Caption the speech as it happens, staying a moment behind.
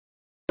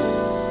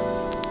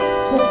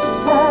How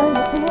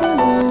you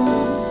feeling?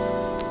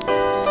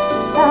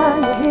 How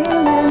you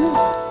healing?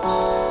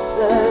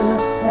 The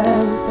love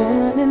is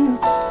spinning,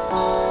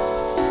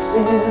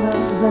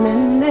 rivers and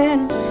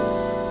ending.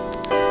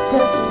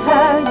 Just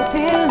how you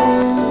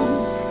feeling,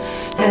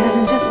 and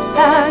just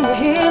how you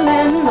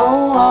healing.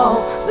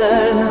 Oh, the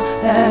love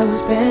that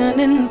was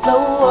spinning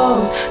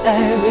flows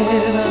like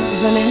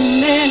rivers and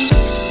ending.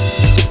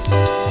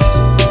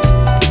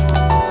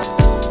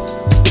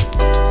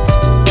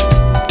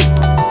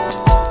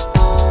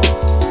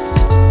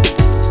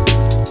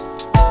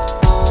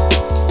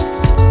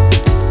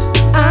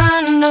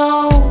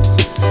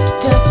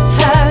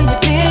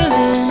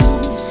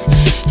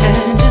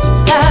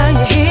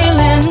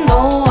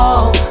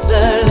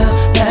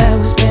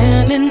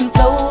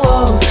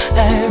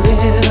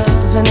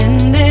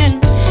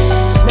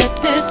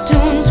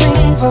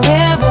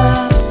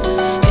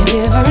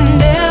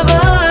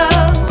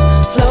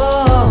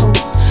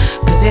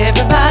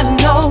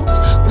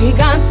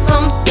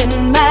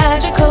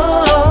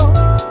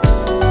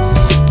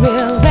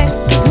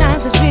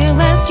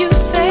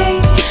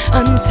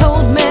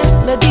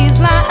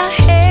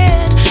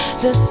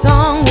 The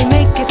song we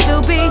make is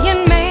still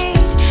being made,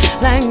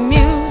 like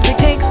music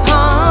takes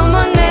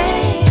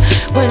harmony.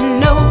 One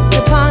note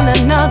upon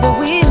another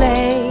we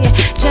lay,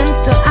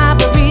 gentle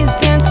ivories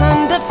dance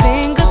under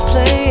fingers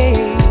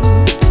play.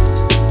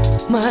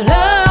 My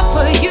love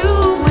for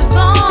you is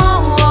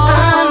long.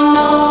 I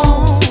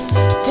know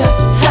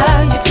just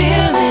how you're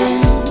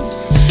feeling,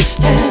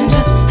 and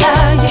just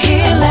how you're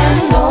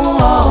healing.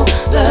 Oh,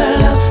 the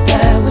love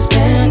that was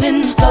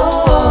spending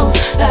flows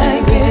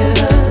like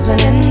rivers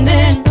and ending.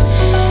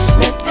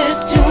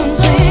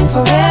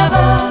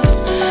 Forever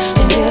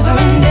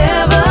and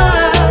ever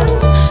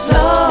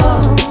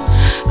flow,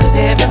 'cause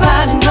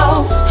everybody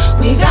knows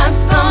we got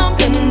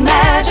something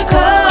magical.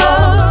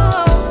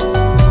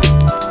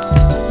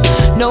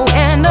 No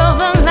end of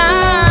the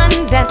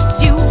line, that's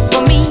you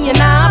for me and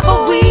I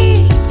for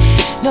we.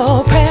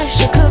 No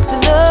pressure, cook the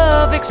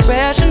love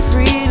expression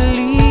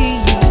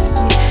freely,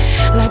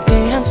 like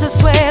dancers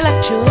sway,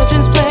 like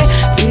children's play.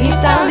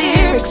 Freestyle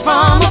lyrics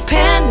from a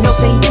pen, no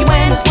say me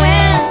when it's when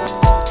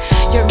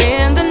you're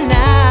in the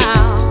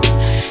now,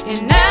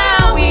 and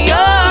now we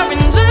are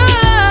in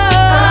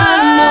love. I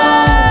know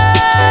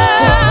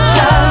just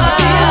how you're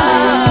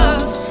feeling,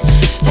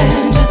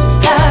 and just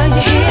how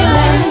you're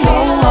healing.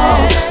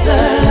 Oh, the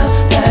love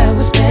that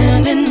was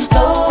spending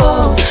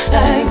flows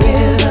like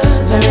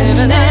rivers and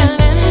ending.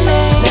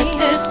 Let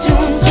this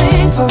tune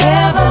swing forever.